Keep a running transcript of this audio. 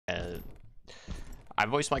I've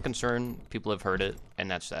voiced my concern. People have heard it, and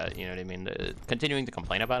that's that. You know what I mean? Continuing to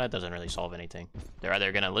complain about it doesn't really solve anything. They're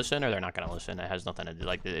either gonna listen or they're not gonna listen. It has nothing to do.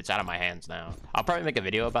 Like, it's out of my hands now. I'll probably make a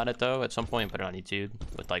video about it though at some point and put it on YouTube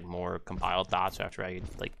with like more compiled thoughts after I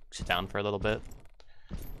like sit down for a little bit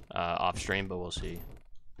off stream. But we'll see.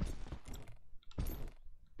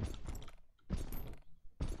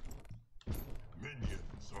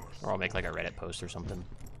 Or I'll make like a Reddit post or something.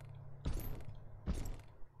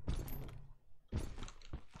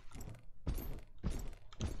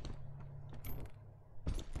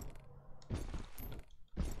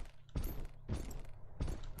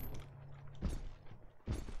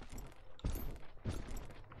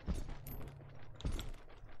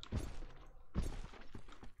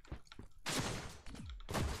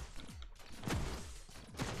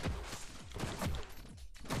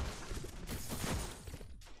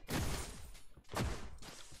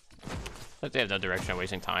 Like they have no direction,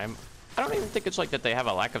 wasting time. I don't even think it's like that they have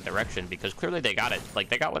a lack of direction, because clearly they got it. Like,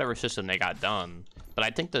 they got whatever system they got done. But I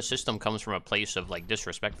think the system comes from a place of like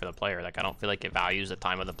disrespect for the player. Like, I don't feel like it values the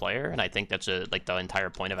time of the player, and I think that's like the entire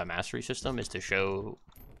point of a mastery system is to show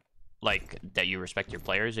like that you respect your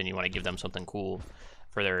players and you want to give them something cool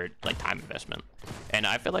for their like time investment. And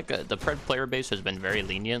I feel like the Pred player base has been very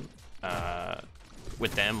lenient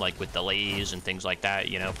with them, like with delays and things like that.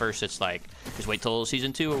 You know, first it's like, just wait till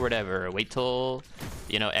season 2 or whatever, wait till,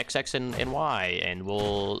 you know, XX and Y, and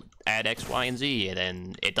we'll add X, Y, and Z, and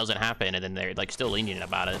then it doesn't happen, and then they're like still lenient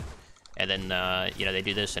about it, and then you know, they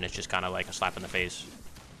do this and it's just kind of like a slap in the face.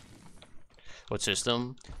 What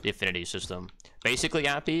system? The affinity system. Basically,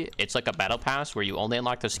 Appy, it's like a battle pass where you only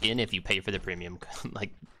unlock the skin if you pay for the premium, like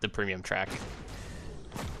the premium track.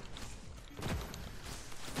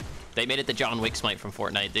 They made it the John Wick smite from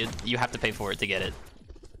Fortnite, dude. You have to pay for it to get it.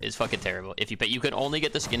 It's fucking terrible. If you pay, you can only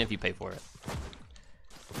get the skin if you pay for it.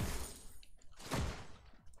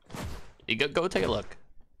 You go take a look.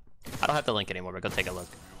 I don't have the link anymore, but go take a look.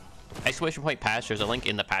 Exclamation point patch. There's a link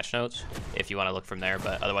in the patch notes if you want to look from there,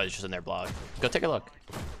 but otherwise it's just in their blog. Go take a look.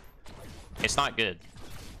 It's not good.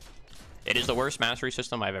 It is the worst mastery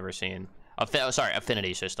system I've ever seen. Sorry,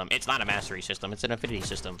 affinity system. It's not a mastery system. It's an affinity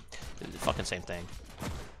system. It's the fucking same thing.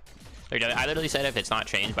 I literally said if it's not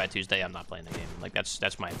changed by Tuesday, I'm not playing the game. Like,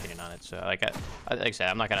 that's my opinion on it. So like I said,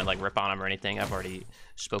 I'm not gonna like rip on them or anything. I've already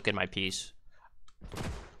spoken my piece,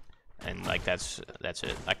 and like that's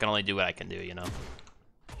it. I can only do what I can do, you know.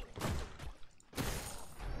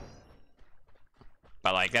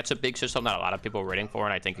 But like, that's a big system that a lot of people were waiting for,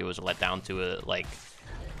 and I think it was let down to a like.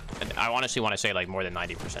 I honestly want to say like more than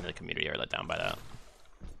 90% of the community are let down by that.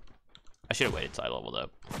 I should have waited till I leveled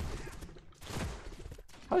up.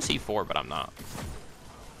 I was C4, but I'm not.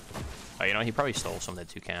 Oh, you know, he probably stole some of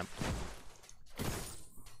the 2 camp.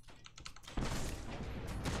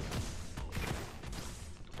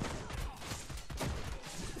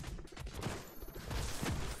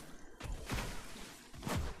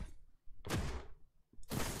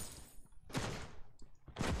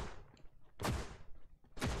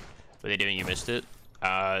 What are they doing? You missed it.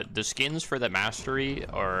 The skins for the mastery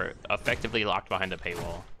are effectively locked behind the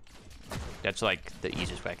paywall. That's like the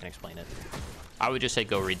easiest way I can explain it. I would just say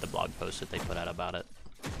go read the blog post that they put out about it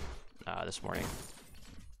this morning.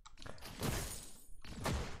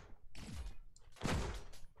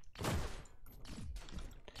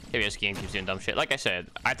 KBS game keeps doing dumb shit. Like I said,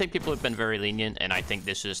 I think people have been very lenient, and I think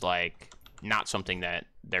this is like not something that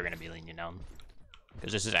they're gonna be lenient on,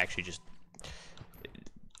 because this is actually just,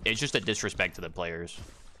 it's just a disrespect to the players.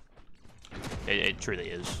 It truly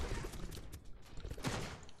is.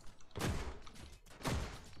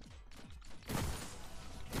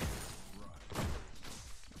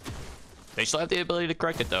 They still have the ability to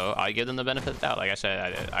correct it, though. I give them the benefit of the doubt. Like I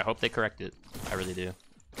said, I hope they correct it. I really do.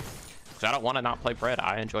 Because I don't want to not play Pred.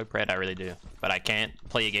 I enjoy Pred. I really do. But I can't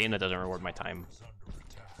play a game that doesn't reward my time.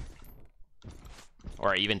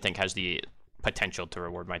 Or I even think has the potential to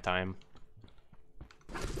reward my time.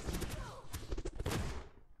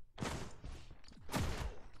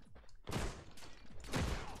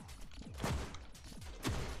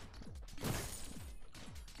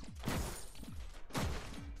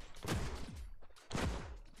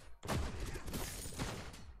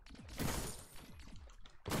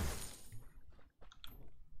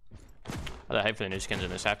 The hype for the new skins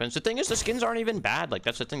and this happens. The thing is, the skins aren't even bad. Like,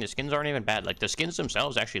 that's the thing. The skins aren't even bad. Like, the skins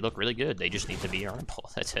themselves actually look really good. They just need to be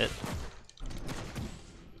earnable. That's it.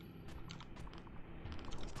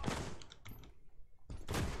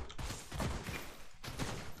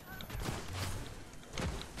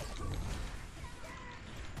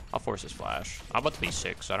 I'll force his flash. I'm about to be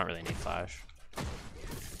 6, so I don't really need flash.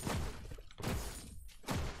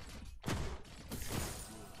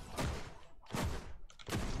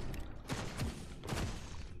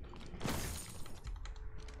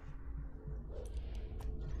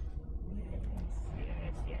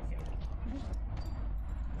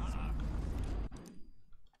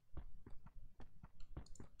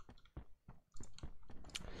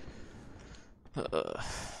 Field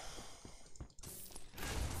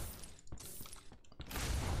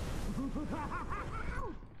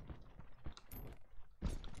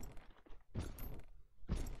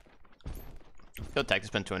tech has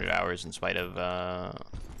been 200 hours in spite of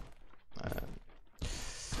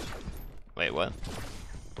wait, what?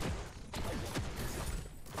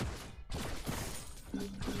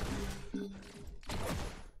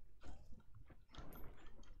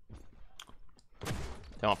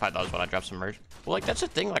 They want $5 when I drop some merch. Well, like, that's the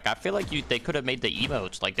thing. Like, I feel like they could have made the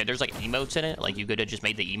emotes. Like, there's, like, emotes in it. Like, you could have just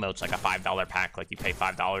made the emotes, like, a $5 pack. Like, you pay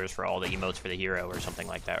 $5 for all the emotes for the hero or something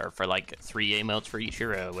like that. Or for, like, 3 emotes for each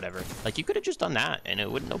hero, whatever. Like, you could have just done that, and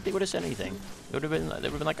nobody would have said anything. It would have been, they would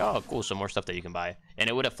have been like, oh, cool, some more stuff that you can buy. And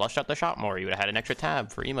it would have flushed out the shop more. You would have had an extra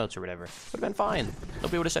tab for emotes or whatever. Would have been fine.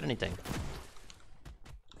 Nobody would have said anything.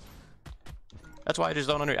 That's why I just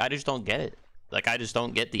don't get it. Like, I just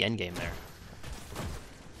don't get the end game there.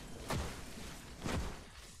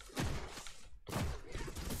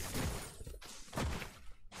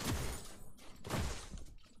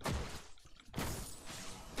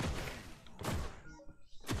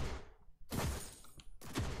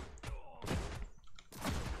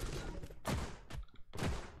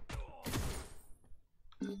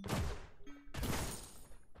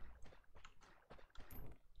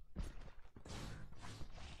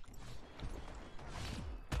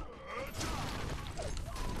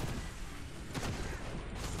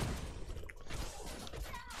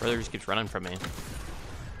 Brother just keeps running from me. At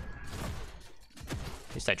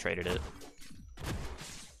least I traded it.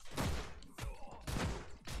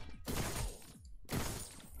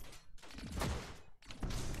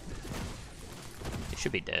 He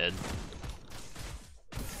should be dead.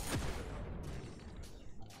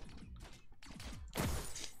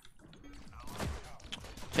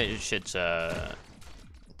 Shit's to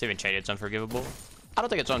even change it's unforgivable. I don't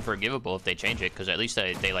think it's unforgivable if they change it, because at least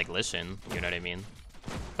they like listen, you know what I mean?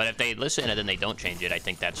 But if they listen and then they don't change it, I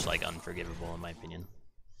think that's like unforgivable in my opinion.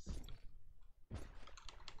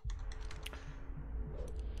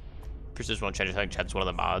 Persist won't change it. I think chat's one of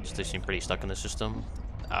the mods. They seem pretty stuck in the system.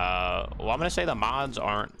 Well, I'm gonna say the mods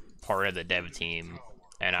aren't part of the dev team,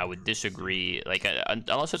 and I would disagree. Like,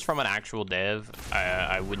 unless it's from an actual dev,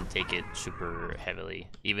 I wouldn't take it super heavily,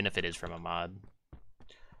 even if it is from a mod.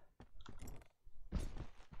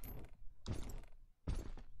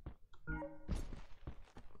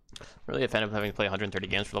 Really a fan of having to play 130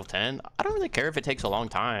 games for level 10. I don't really care if it takes a long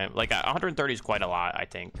time. Like, 130 is quite a lot, I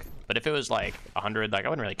think. But if it was like 100, like, I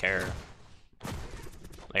wouldn't really care.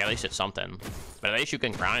 Like, at least it's something. But at least you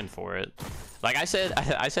can grind for it. Like I said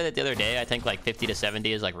it the other day. I think like 50 to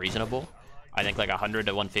 70 is like reasonable. I think like 100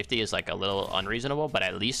 to 150 is like a little unreasonable. But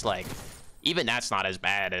at least like even that's not as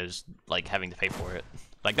bad as like having to pay for it.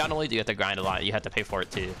 Like, not only do you have to grind a lot, you have to pay for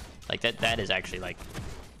it too. Like that is actually like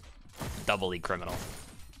doubly criminal.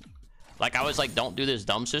 Like, I was like, don't do this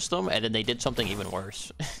dumb system, and then they did something even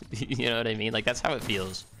worse. You know what I mean? Like, that's how it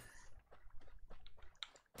feels.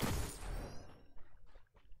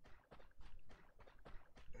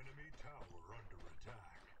 Enemy tower under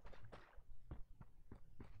attack.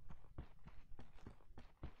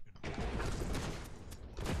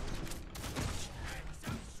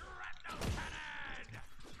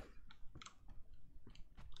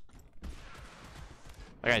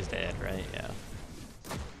 That guy's dead, right? Yeah.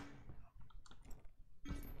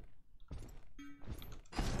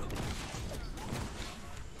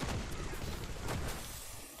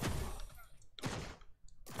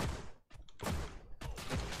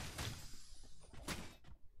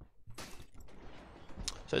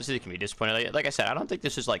 So this is the community disappointed. Like I said, I don't think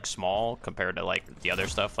this is like small compared to like the other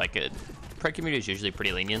stuff. Like, Pride community is usually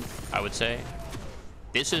pretty lenient, I would say.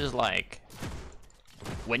 This is like,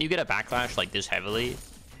 when you get a backlash like this heavily,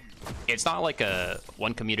 it's not like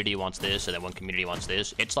one community wants this and then one community wants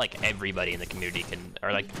this. It's like everybody in the community can,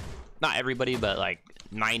 or like, not everybody, but like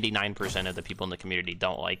 99% of the people in the community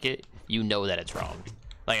don't like it. You know that it's wrong.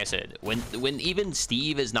 Like I said, when even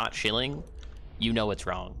Steve is not shilling, you know it's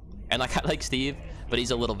wrong. And like, I like Steve, but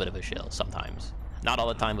he's a little bit of a shill sometimes. Not all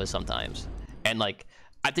the time, but sometimes. And like,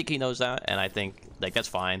 I think he knows that, and I think like that's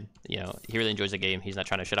fine. You know, he really enjoys the game. He's not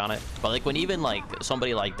trying to shit on it. But like, when even like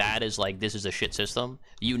somebody like that is like, this is a shit system,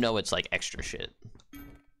 you know it's like extra shit.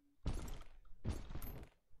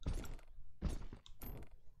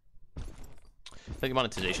 I think the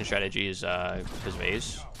monetization strategy is his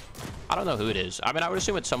vase. I don't know who it is. I mean, I would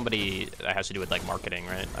assume it's somebody that has to do with like marketing,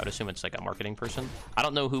 right? I would assume it's like a marketing person. I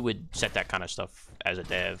don't know who would set that kind of stuff as a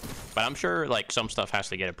dev, but I'm sure like some stuff has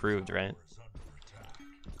to get approved, right?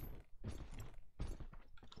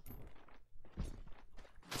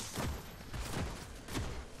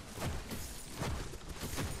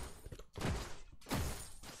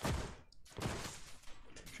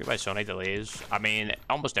 by Sony delays. I mean,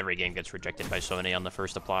 almost every game gets rejected by Sony on the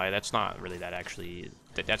first apply. That's not really that actually...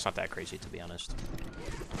 That's not that crazy, to be honest.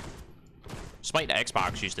 Smite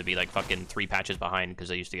Xbox used to be like fucking 3 patches behind because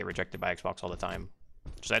they used to get rejected by Xbox all the time.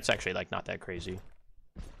 So that's actually like not that crazy.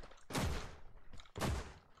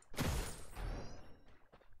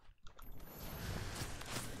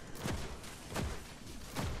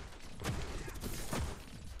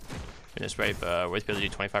 This right, with ability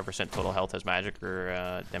 25% total health as magic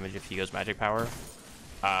or damage if he goes magic power.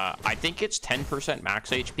 I think it's 10%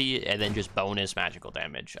 max HP and then just bonus magical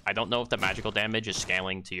damage. I don't know if the magical damage is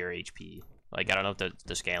scaling to your HP. Like I don't know if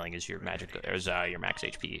the scaling is your magic or is your max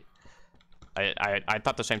HP. I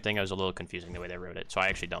thought the same thing. I was a little confusing the way they wrote it, so I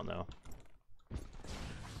actually don't know.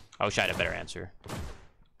 I wish I had a better answer.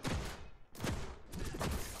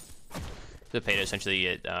 The pay to essentially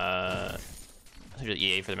get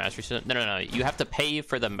EA for the mastery system. No. You have to pay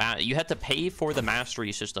for the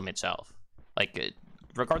mastery system itself. Like,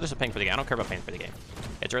 regardless of paying for the game, I don't care about paying for the game.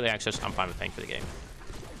 It's early access. I'm fine with paying for the game.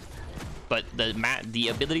 But the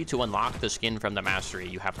ability to unlock the skin from the mastery,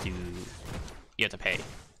 you have to pay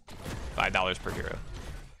 $5 per hero.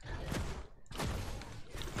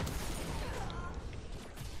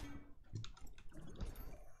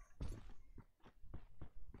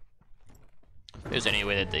 There's any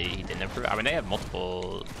way that he didn't improve. I mean, they have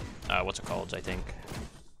multiple, what's it called? I think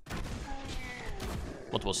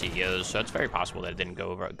multiple CEOs, so it's very possible that it didn't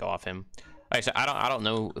go off him. Like I said, I don't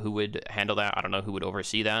know who would handle that. I don't know who would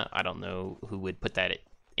oversee that. I don't know who would put that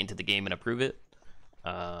into the game and approve it.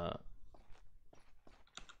 But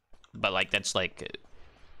like that's like,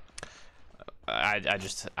 I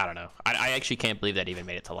don't know. I actually can't believe that even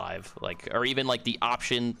made it to live. Like, or even like the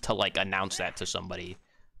option to like announce that to somebody.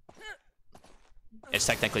 It's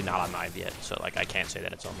technically not on live yet, so like I can't say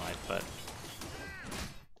that it's on live, but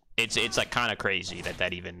it's like kind of crazy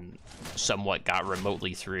that even somewhat got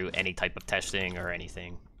remotely through any type of testing or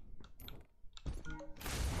anything.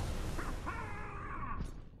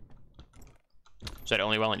 So that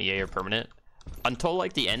only while in EA are permanent. Until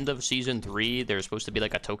like the end of season 3, there's supposed to be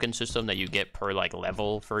like a token system that you get per like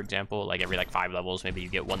level, for example. Like every like 5 levels, maybe you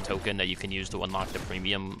get 1 token that you can use to unlock the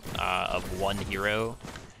premium of 1 hero,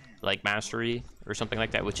 like mastery or something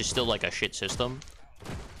like that, which is still like a shit system.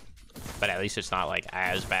 But at least it's not like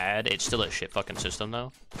as bad. It's still a shit fucking system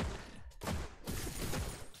though.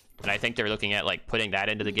 And I think they're looking at like putting that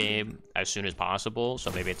into the game as soon as possible.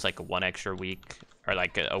 So maybe it's like 1 extra week or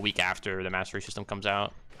like a week after the mastery system comes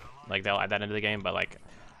out. Like they'll add that into the game, but like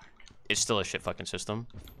it's still a shit fucking system.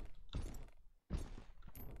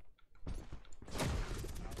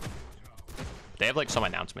 They have like some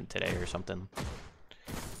announcement today or something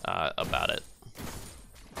about it.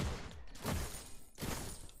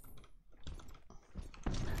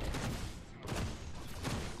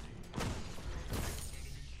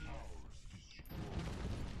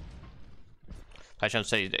 I shouldn't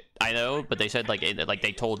say I know, but they said like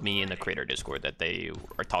they told me in the creator Discord that they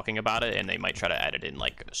are talking about it and they might try to add it in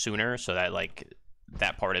like sooner, so that like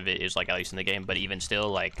that part of it is like at least in the game. But even still,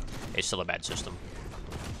 like it's still a bad system.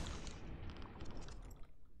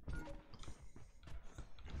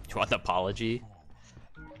 You want an apology?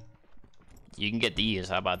 You can get these.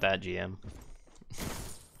 How about that, GM?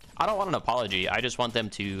 I don't want an apology. I just want them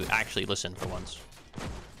to actually listen for once.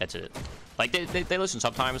 That's it. Like, they listen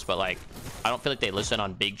sometimes, but, like, I don't feel like they listen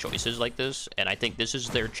on big choices like this. And I think this is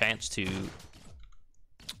their chance to...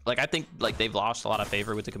 Like, I think, like, they've lost a lot of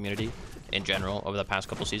favor with the community in general over the past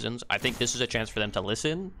couple seasons. I think this is a chance for them to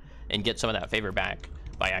listen and get some of that favor back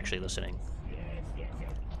by actually listening.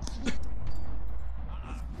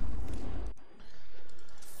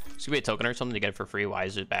 It's gonna be a token or something to get it for free. Why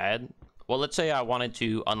is it bad? Well, let's say I wanted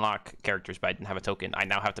to unlock characters, but I didn't have a token. I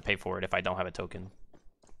now have to pay for it if I don't have a token.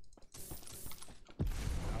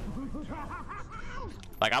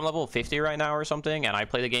 Like, I'm level 50 right now or something, and I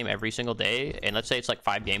play the game every single day, and let's say it's like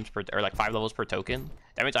 5 games per, or like 5 levels per token.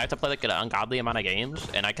 That means I have to play like an ungodly amount of games,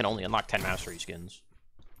 and I can only unlock 10 mastery skins.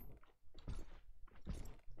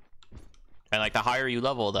 And like, the higher you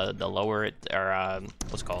level, the lower it, or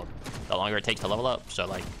what's it called? The longer it takes to level up. So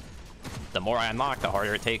like, the more I unlock, the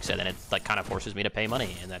harder it takes, and then it like kind of forces me to pay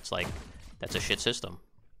money, and that's like, that's a shit system.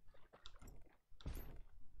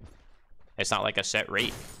 It's not like a set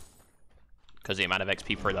rate, because the amount of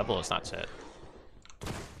XP per level is not set.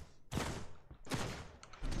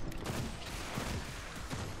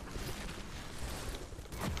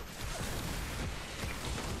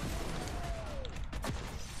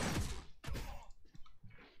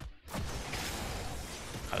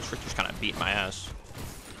 This Richter's kind of beating my ass.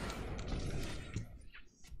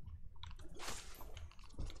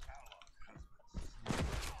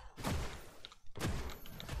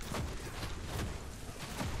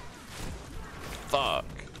 Fuck.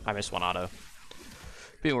 I missed one auto.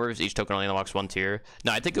 Being worse, each token only unlocks one tier.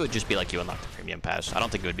 No, I think it would just be like you unlock the premium pass. I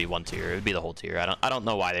don't think it would be one tier. It would be the whole tier. I don't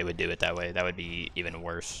know why they would do it that way. That would be even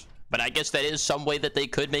worse. But I guess that is some way that they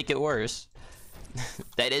could make it worse.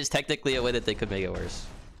 That is technically a way that they could make it worse.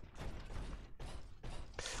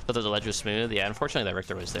 But the ledge was smooth. Yeah, unfortunately that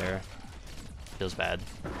Richter was there. Feels bad.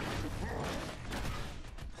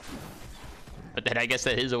 But then I guess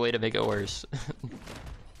that is a way to make it worse.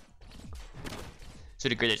 So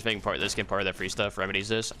to agree that making part of this skin part of the free stuff remedies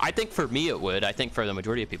this. I think for me it would. I think for the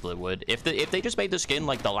majority of people it would. If they just made the skin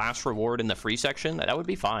like the last reward in the free section, that would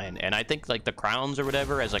be fine. And I think like the crowns or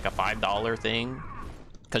whatever as like a $5 thing,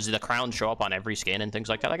 because the crowns show up on every skin and things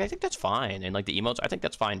like that. Like I think that's fine. And like the emotes, I think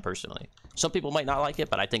that's fine personally. Some people might not like it,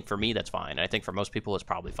 but I think for me that's fine. And I think for most people it's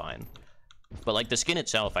probably fine. But like the skin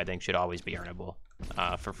itself, I think should always be earnable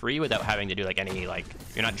for free without having to do like any like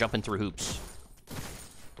you're not jumping through hoops.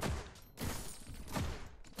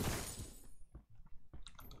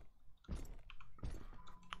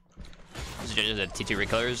 Judges that T2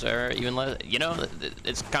 recolors are even less, you know,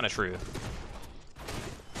 it's kind of true.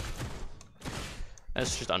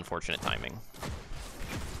 That's just unfortunate timing.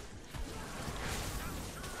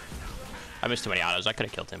 I missed too many autos. I could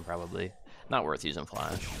have killed him probably. Not worth using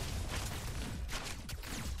flash.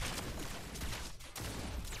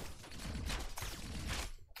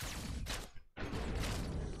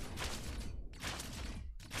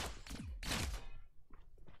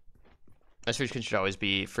 Switch should always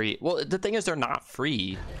be free. Well, the thing is, they're not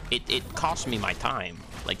free. It costs me my time.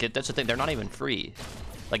 Like that's the thing. They're not even free.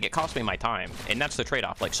 Like it costs me my time, and that's the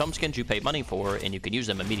trade-off. Like some skins you pay money for, and you can use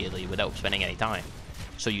them immediately without spending any time.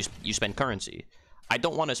 So you spend currency. I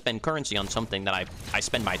don't want to spend currency on something that I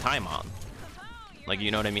spend my time on. Like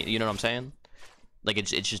you know what I mean? You know what I'm saying? Like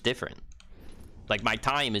it's just different. Like my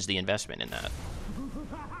time is the investment in that.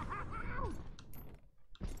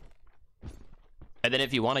 And then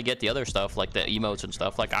if you want to get the other stuff like the emotes and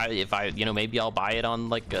stuff, like if I you know maybe I'll buy it on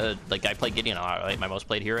like I play Gideon a lot, right? My most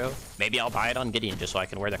played hero. Maybe I'll buy it on Gideon just so I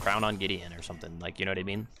can wear the crown on Gideon or something. Like you know what I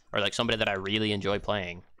mean? Or like somebody that I really enjoy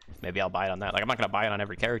playing. Maybe I'll buy it on that. Like I'm not gonna buy it on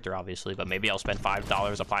every character obviously, but maybe I'll spend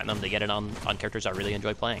 $5 a platinum to get it on characters I really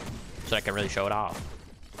enjoy playing, so I can really show it off.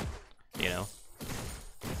 You know.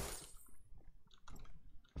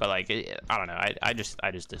 But like I don't know. I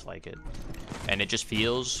just dislike it, and it just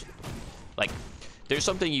feels like. There's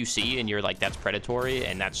something you see and you're like, that's predatory,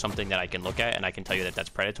 and that's something that I can look at and I can tell you that that's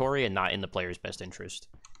predatory and not in the player's best interest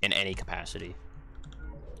in any capacity.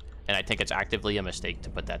 And I think it's actively a mistake to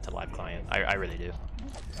put that to live client. I really do.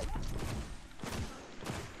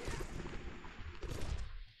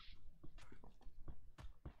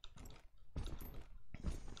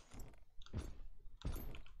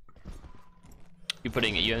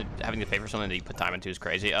 You having to pay for something that you put time into is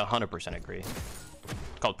crazy. 100% agree.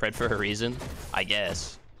 Called Pred for a reason, I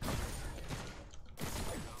guess.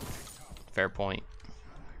 Fair point.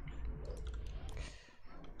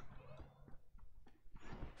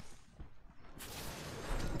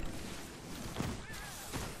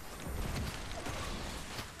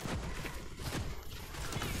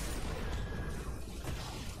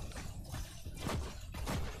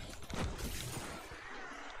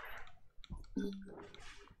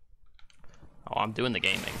 Oh, I'm doing the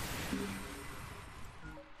gaming.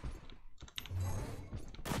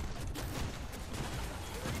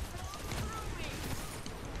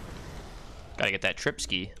 Gotta get that trip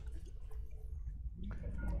ski.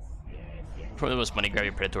 Probably the most money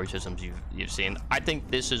grabbing predatory systems you've seen. I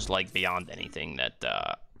think this is like beyond anything that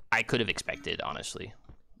I could have expected, honestly.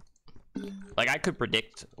 Like I could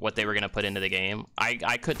predict what they were gonna put into the game.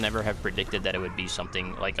 I could never have predicted that it would be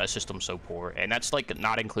something like a system so poor, and that's like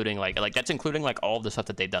not including like that's including like all the stuff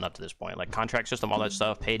that they've done up to this point, like contract system, all that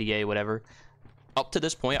stuff, pay DA, whatever. Up to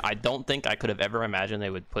this point, I don't think I could have ever imagined they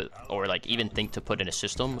would put, or like even think to put in a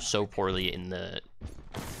system so poorly in the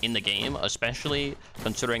game, especially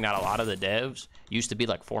considering that a lot of the devs used to be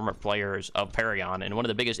like former players of Paragon, and one of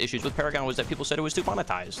the biggest issues with Paragon was that people said it was too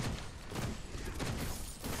monetized.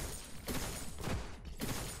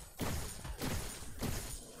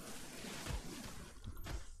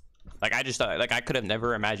 Like I just thought, like I could have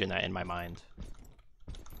never imagined that in my mind.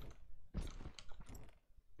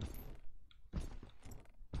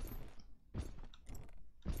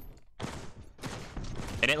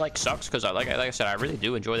 And it like sucks because like I said, I really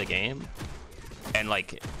do enjoy the game, and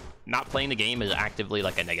like not playing the game is actively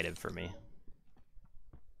like a negative for me.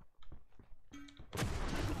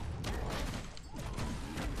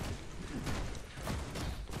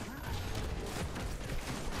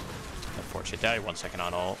 Unfortunate die, 1 second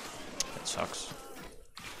on ult. That sucks.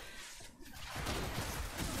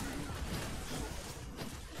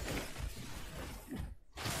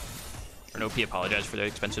 And OP apologized for their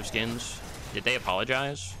expensive skins. Did they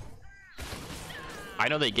apologize? I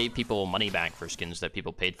know they gave people money back for skins that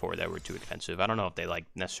people paid for that were too expensive. I don't know if they like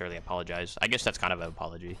necessarily apologize. I guess that's kind of an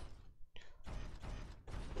apology.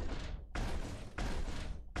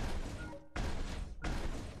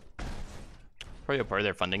 Probably a part of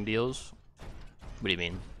their funding deals. What do you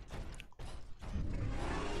mean?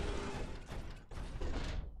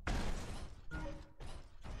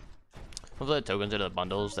 Hopefully the tokens into the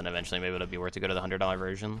bundles, then eventually maybe it'll be worth to go to the $100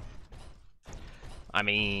 version. I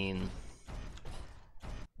mean,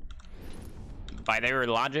 by their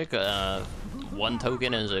logic, 1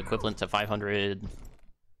 token is equivalent to 500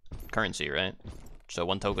 currency, right? So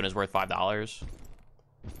 1 token is worth $5.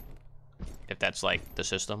 If that's like the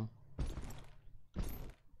system.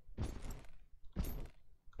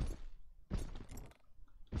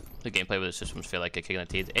 The gameplay with the systems feel like a kick in the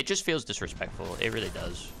teeth. It just feels disrespectful. It really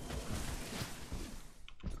does.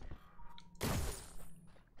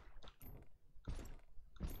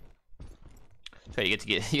 So you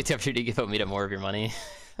get the opportunity to give Omida more of your money.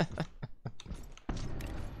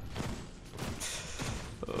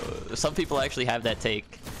 Some people actually have that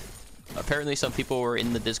take. Apparently some people were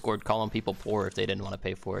in the Discord calling people poor if they didn't want to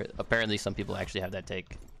pay for it. Apparently some people actually have that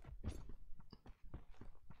take.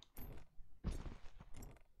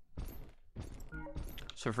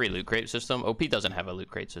 So free loot crate system. OP doesn't have a loot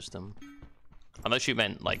crate system. Unless you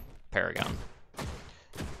meant like Paragon.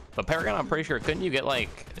 But Paragon, I'm pretty sure, couldn't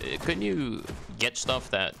you get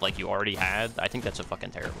stuff that like you already had? I think that's a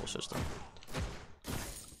fucking terrible system.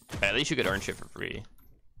 But at least you could earn shit for free.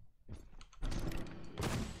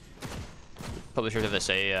 Publishers have to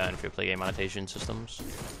say in free-to-play game monetization systems.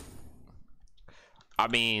 I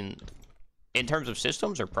mean, in terms of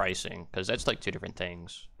systems or pricing, because that's like 2 different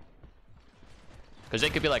things. Because they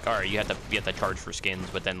could be like, all right, you have to charge for skins,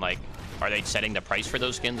 but then like, are they setting the price for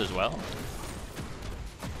those skins as well?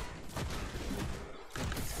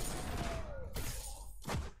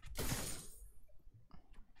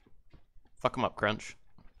 Fuck them up, Crunch.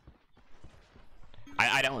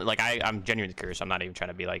 I don't like. I'm genuinely curious. I'm not even trying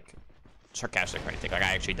to be like sarcastic or anything. Like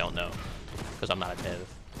I actually don't know because I'm not a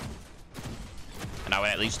dev, and I would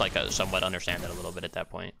at least like somewhat understand it a little bit at that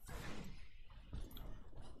point.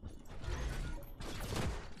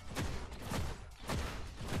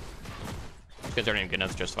 Because they're not even good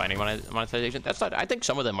enough to justify any monetization. That's not. I think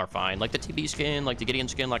some of them are fine. Like the TB skin, like the Gideon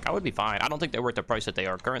skin. Like I would be fine. I don't think they're worth the price that they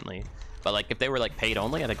are currently. But like if they were like paid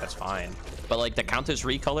only, I think that's fine. But like the Countess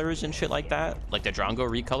recolors and shit like that, like the Drongo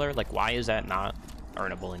recolor, like why is that not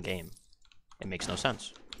earnable in game? It makes no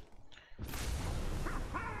sense.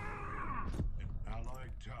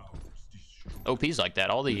 OP's like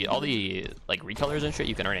that. All the like recolors and shit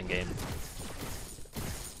you can earn in game.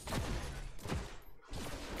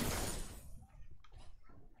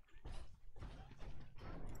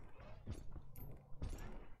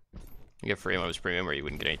 You get free when it was premium where you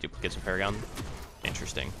wouldn't get any duplicates of Paragon.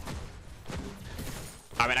 Interesting.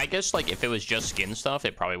 I mean, I guess like if it was just skin stuff,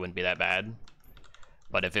 it probably wouldn't be that bad.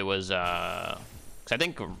 But if it was, because I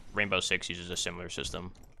think Rainbow Six uses a similar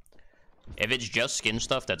system. If it's just skin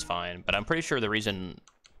stuff, that's fine. But I'm pretty sure the reason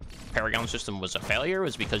Paragon system was a failure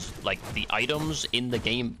was because like the items in the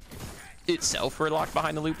game itself were locked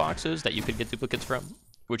behind the loot boxes that you could get duplicates from,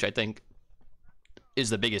 which I think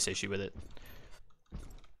is the biggest issue with it.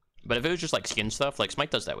 But if it was just like skin stuff, like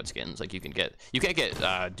Smite does that with skins. Like you can't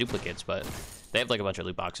get duplicates, but they have like a bunch of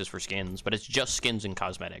loot boxes for skins. But it's just skins and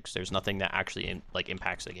cosmetics. There's nothing that actually like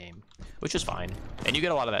impacts the game, which is fine. And you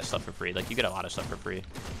get a lot of that stuff for free. Like you get a lot of stuff for free.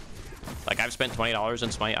 Like I've spent $20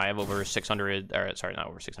 in Smite. I have over 600, or sorry, not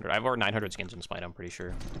over 600. I have over 900 skins in Smite. I'm pretty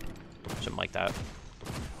sure, something like that,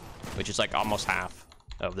 which is like almost half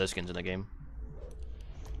of the skins in the game.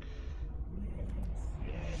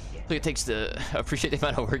 It takes to appreciate the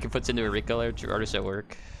amount of work it puts into a recolor to artists at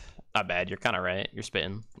work. Not bad. You're kind of right. You're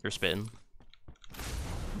spitting. You're spitting.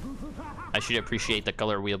 I should appreciate the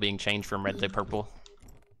color wheel being changed from red to purple.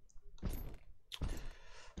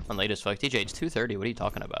 On latest fuck. TJ, it's 2:30. What are you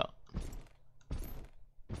talking about?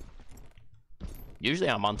 Usually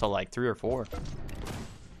I'm on till like 3 or 4.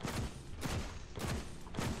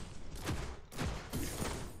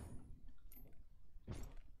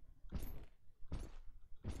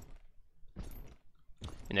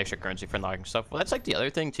 And extra currency for unlocking stuff. Well, that's like the other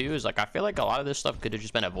thing too, is like I feel like a lot of this stuff could have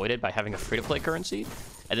just been avoided by having a free-to-play currency,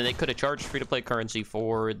 and then they could have charged free-to-play currency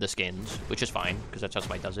for the skins, which is fine because that's how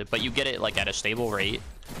Smite does it. But you get it like at a stable rate,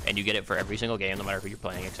 and you get it for every single game, no matter who you're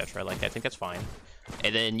playing, etc. Like I think that's fine.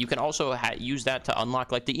 And then you can also use that to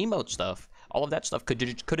unlock like the emote stuff. All of that stuff could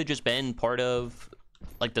have just been part of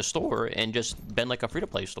like the store and just been like a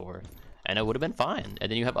free-to-play store. and it would have been fine.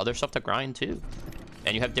 And then you have other stuff to grind too,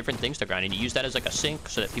 and you have different things to grind, and you use that as like a sink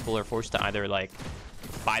so that people are forced to either like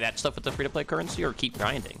buy that stuff with the free-to-play currency or keep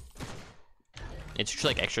grinding. It's just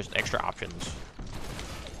like extra options.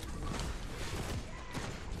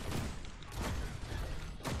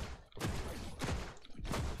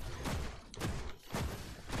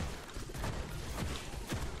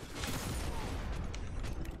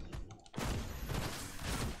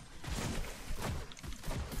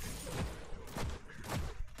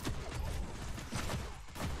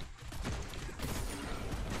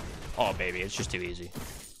 Oh, baby, it's just too easy.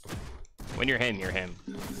 When you're him, you're him.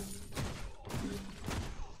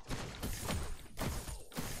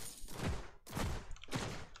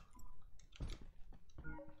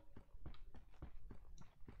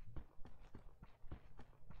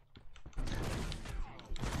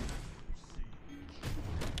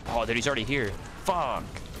 Oh, dude, he's already here. Fuck. I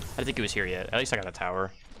didn't think he was here yet. At least I got the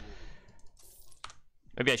tower.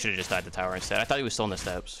 Maybe I should have just died the tower instead. I thought he was still in the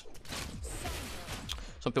steps.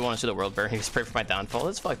 Some people want to see the world burn. He's praying for my downfall.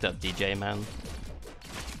 That's fucked up, DJ, man.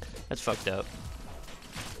 That's fucked up.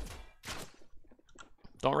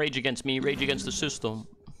 Don't rage against me, rage against the system.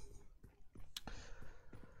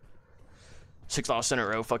 6 losses in a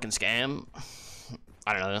row, fucking scam.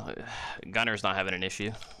 I don't know. Gunner's not having an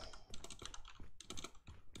issue.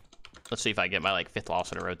 Let's see if I get my like 5th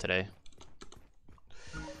loss in a row today.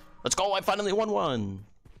 Let's go! I finally won one.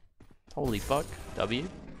 Holy fuck! W.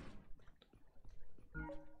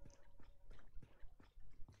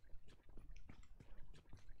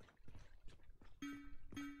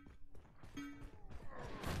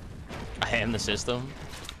 I am the system.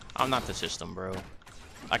 I'm not the system, bro.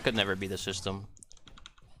 I could never be the system.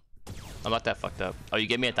 I'm not that fucked up. Oh, you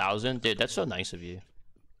gave me 1,000? Dude, that's so nice of you.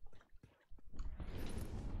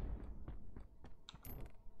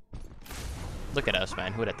 Look at us,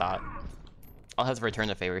 man. Who would have thought? I'll have to return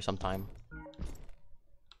the favor sometime.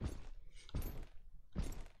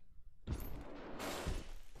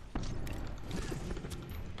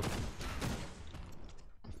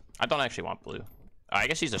 I don't actually want blue. I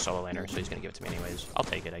guess he's a solo laner, so he's gonna give it to me anyways. I'll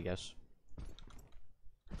take it, I guess.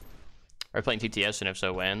 Are we playing TTS, and if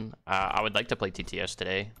so, when? I would like to play TTS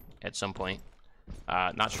today, at some point.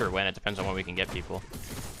 Not sure when, it depends on when we can get people.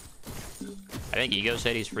 I think Ego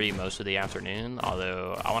said he's free most of the afternoon,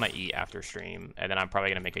 although I want to eat after stream, and then I'm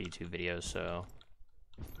probably gonna make a YouTube video, so...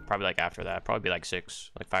 Probably like after that, probably be like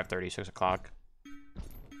 6, like 5:30, 6 o'clock.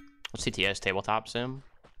 What's TTS, tabletop sim?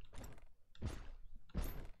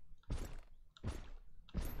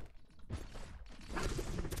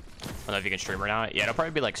 I don't know if you can stream or not. Yeah, it'll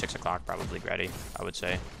probably be like 6 o'clock, probably, Grady, I would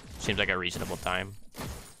say. Seems like a reasonable time.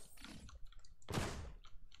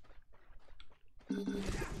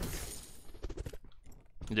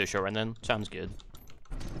 Do a short run then? Sounds good.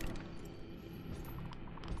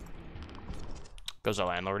 Goes to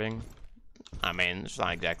landlording. I mean, it's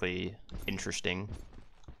not exactly interesting.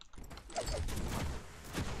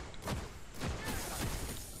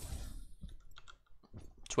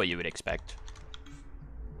 It's what you would expect.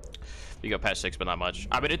 You go past 6, but not much.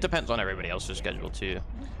 I mean, it depends on everybody else's schedule, too.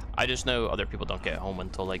 I just know other people don't get home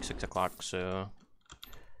until, like, 6 o'clock, so...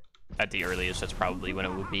 At the earliest, that's probably when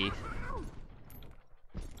it would be.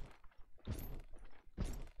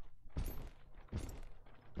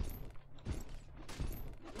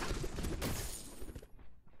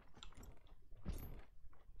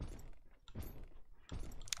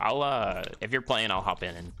 If you're playing, I'll hop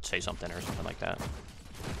in and say something or something like that.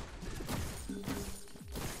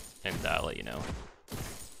 And, let you know.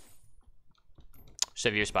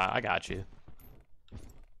 Save your spot, I got you.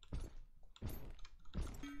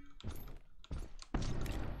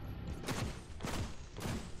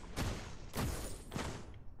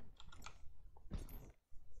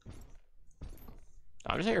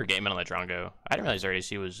 I'm just here gaming on the Drongo. I didn't realize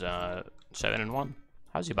RDC was 7-1.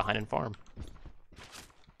 How's he behind in farm?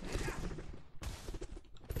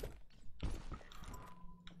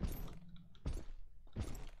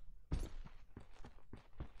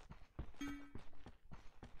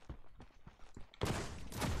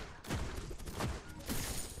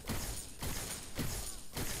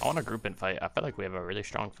 I want a group and fight. I feel like we have a really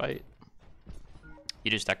strong fight.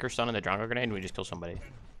 You just Decker stun in the Drongo grenade and we just kill somebody.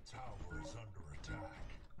 Tower is under attack.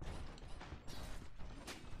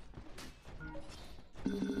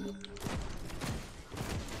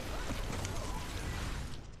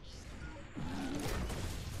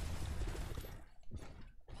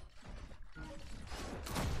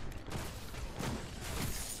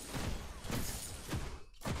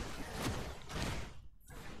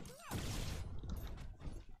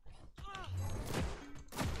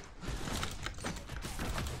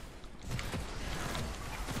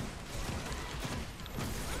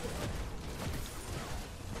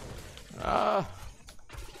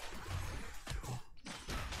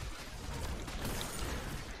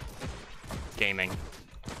 Gaming.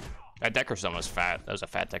 That Decker stun was fat. That was a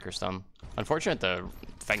fat Decker stun. Unfortunate the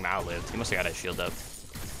Feng Mao lived. He must have got his shield up.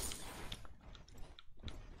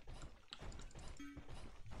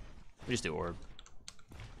 We just do orb.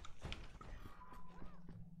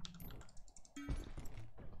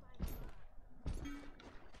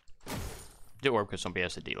 Do orb because somebody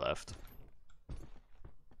has a D left.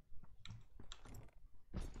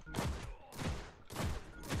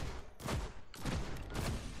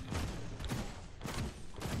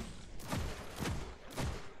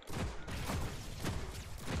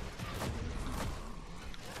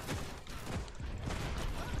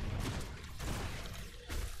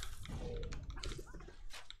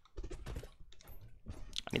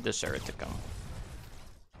 I need the Surrey to come.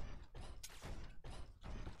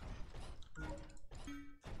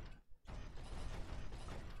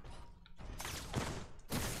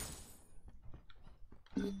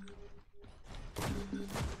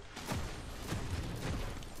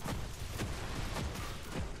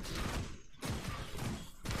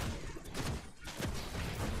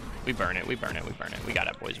 We burn it, we burn it, we burn it. We got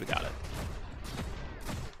it, boys, we got it.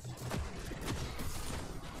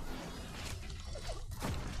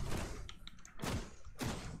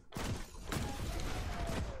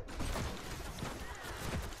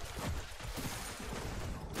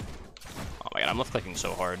 Oh my god, I'm left clicking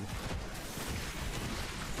so hard.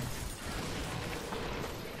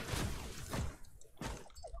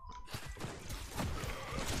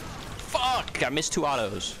 Fuck! I missed 2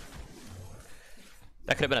 autos.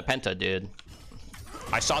 That could have been a penta, dude.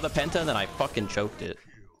 I saw the penta and then I fucking choked it.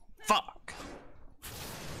 Fuck!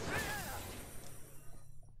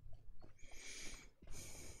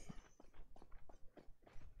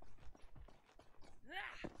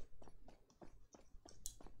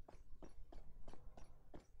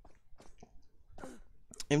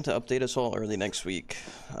 Aim to update us all early next week.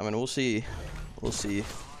 I mean, we'll see. We'll see.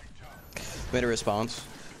 Made a response.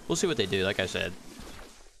 We'll see what they do, like I said.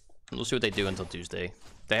 We'll see what they do until Tuesday.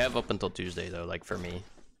 They have up until Tuesday, though, like, for me.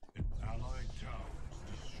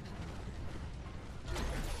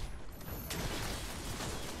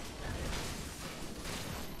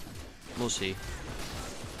 We'll see.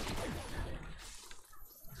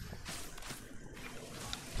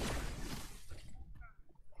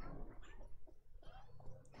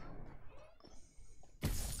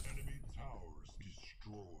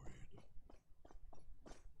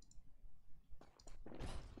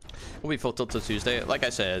 We'll be full tilt till Tuesday. Like I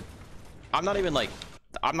said, I'm not even like,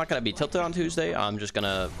 I'm not gonna be tilted on Tuesday. I'm just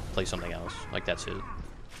gonna play something else. Like that's it.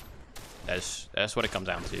 That's what it comes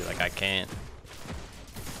down to. Like I can't.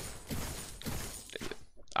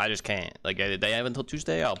 I just can't. Like they have until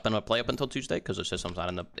Tuesday. I'll play up until Tuesday because the system's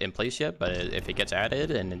not in place yet. But if it gets added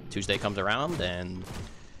and then Tuesday comes around, then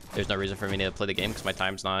there's no reason for me to play the game because my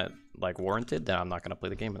time's not like warranted. Then I'm not gonna play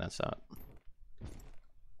the game, and that's that.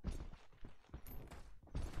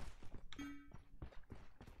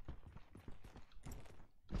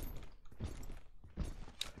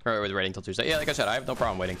 Or with waiting till Tuesday. Yeah, like I said, I have no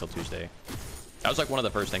problem waiting till Tuesday. That was like one of the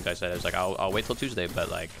first things I said. I was like, I'll wait till Tuesday, but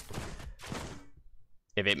like,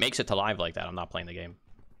 if it makes it to live like that, I'm not playing the game.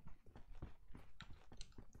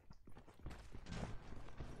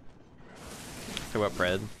 Talk about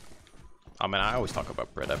Pred. I mean, I always talk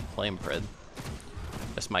about Pred. I'm playing Pred.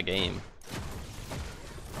 That's my game.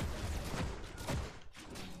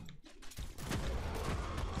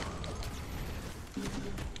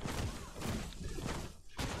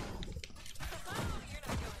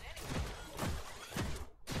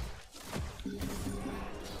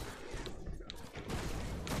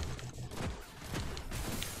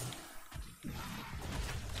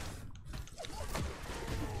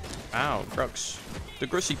 Ow, Crux. The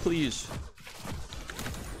Grissy, please.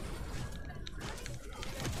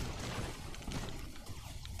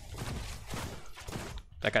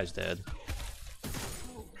 That guy's dead.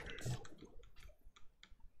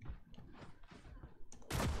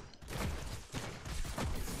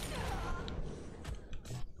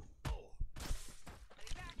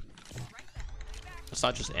 It's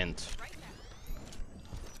not just int.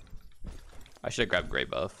 I should have grabbed Grey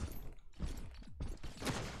Buff.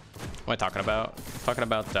 What am I talking about? Talking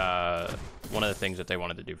about one of the things that they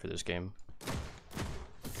wanted to do for this game.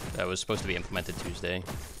 That was supposed to be implemented Tuesday.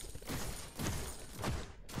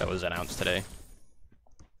 That was announced today.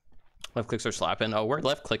 Left clicks are slapping. Oh, we're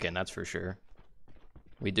left clicking, that's for sure.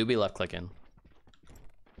 We do be left clicking.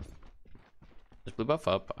 Is blue buff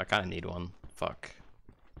up? I kind of need one. Fuck.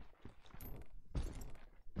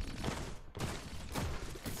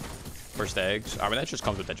 First eggs. I mean, that just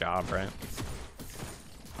comes with the job, right?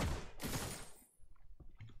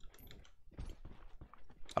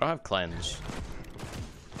 don't have cleanse.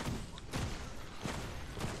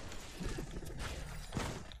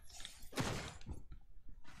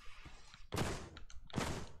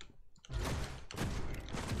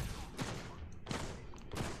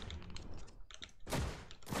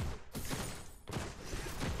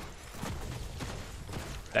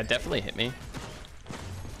 That definitely hit me.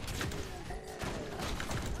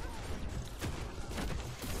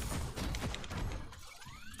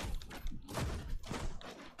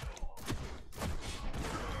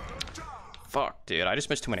 Fuck, dude. I just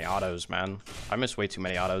missed too many autos, man. I missed way too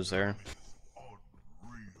many autos there.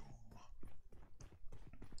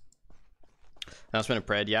 Announcement of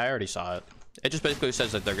Pred. Yeah, I already saw it. It just basically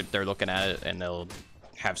says that they're looking at it and they'll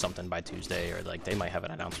have something by Tuesday, or like they might have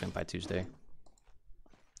an announcement by Tuesday.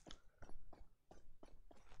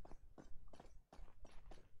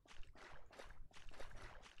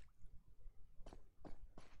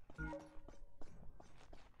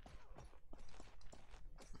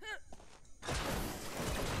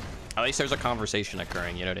 At least there's a conversation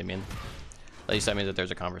occurring, you know what I mean? At least that means that there's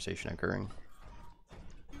a conversation occurring.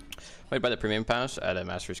 Might buy the premium pass, add a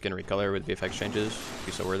master skin recolor with VFX changes.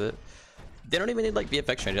 Be so worth it. They don't even need like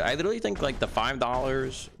VFX changes. I literally think like the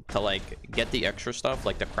 $5 to like get the extra stuff,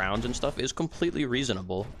 like the crowns and stuff, is completely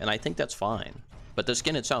reasonable, and I think that's fine. But the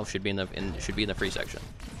skin itself should be in the free section.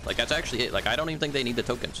 Like that's actually it. Like I don't even think they need the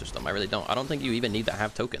token system. I really don't. I don't think you even need to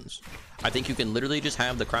have tokens. I think you can literally just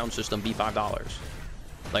have the crown system be $5.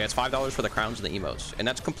 Like it's $5 for the crowns and the emotes, and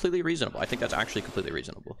that's completely reasonable. I think that's actually completely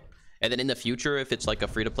reasonable. And then in the future, if it's like a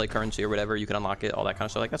free-to-play currency or whatever, you can unlock it, all that kind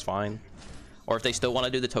of stuff. Like that's fine. Or if they still want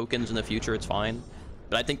to do the tokens in the future, it's fine.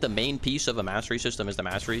 But I think the main piece of a mastery system is the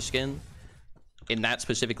mastery skin, and that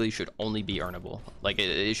specifically should only be earnable. Like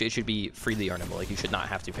it should be freely earnable. Like you should not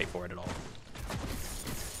have to pay for it at all.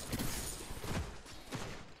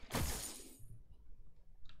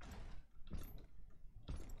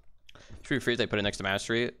 Free if they put it next to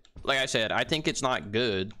mastery. Like I said, I think it's not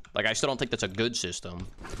good. Like I still don't think that's a good system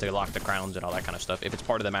to lock the crowns and all that kind of stuff. If it's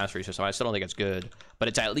part of the mastery system, I still don't think it's good, but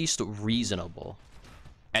it's at least reasonable.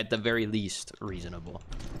 At the very least reasonable.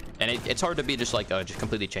 And it's hard to be just like just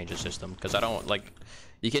completely change the system, because I don't like,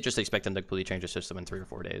 you can't just expect them to completely change the system in 3 or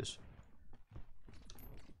 4 days.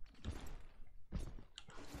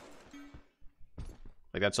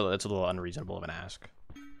 Like that's a little unreasonable of an ask.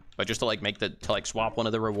 But just to like swap one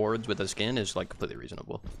of the rewards with the skin is like completely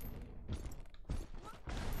reasonable.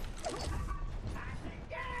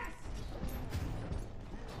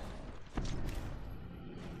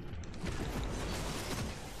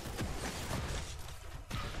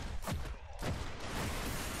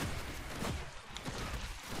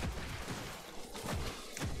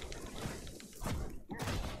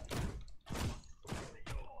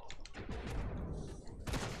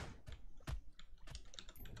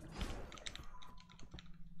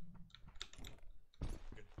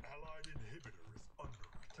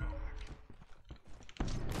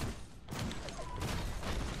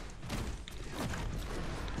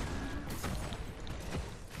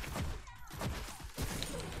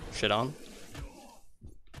 Shit on.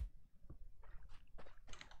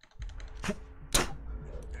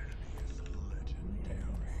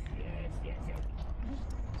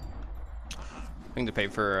 Having to pay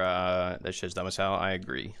for this shit's domicile. I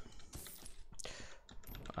agree.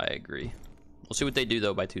 I agree. We'll see what they do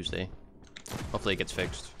though by Tuesday. Hopefully it gets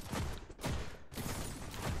fixed.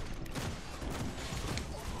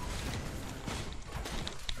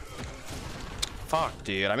 Fuck,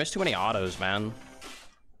 dude. I missed too many autos, man.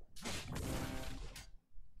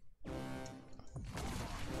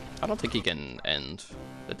 I don't think he can end.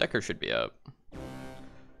 The Decker should be up.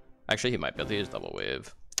 Actually, he might be able to use double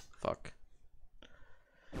wave. Fuck.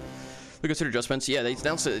 We consider adjustments. Yeah, they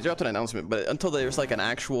announced it. They dropped an announcement, but until there's like an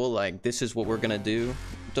actual like this is what we're gonna do,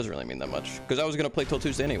 it doesn't really mean that much. Because I was gonna play till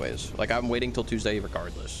Tuesday anyways. Like I'm waiting till Tuesday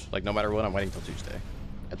regardless. Like no matter what, I'm waiting till Tuesday,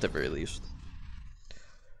 at the very least.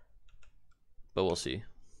 But we'll see.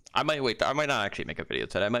 I might wait. I might not actually make a video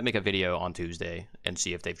today. I might make a video on Tuesday and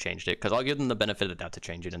see if they've changed it, because I'll give them the benefit of the doubt to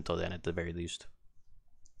change it until then, at the very least.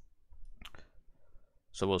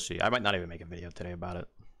 So we'll see. I might not even make a video today about it.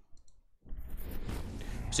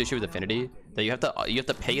 This issue with Affinity, that you have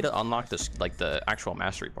to pay to unlock this, like the actual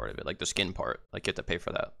mastery part of it, like the skin part. Like you have to pay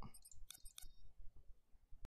for that.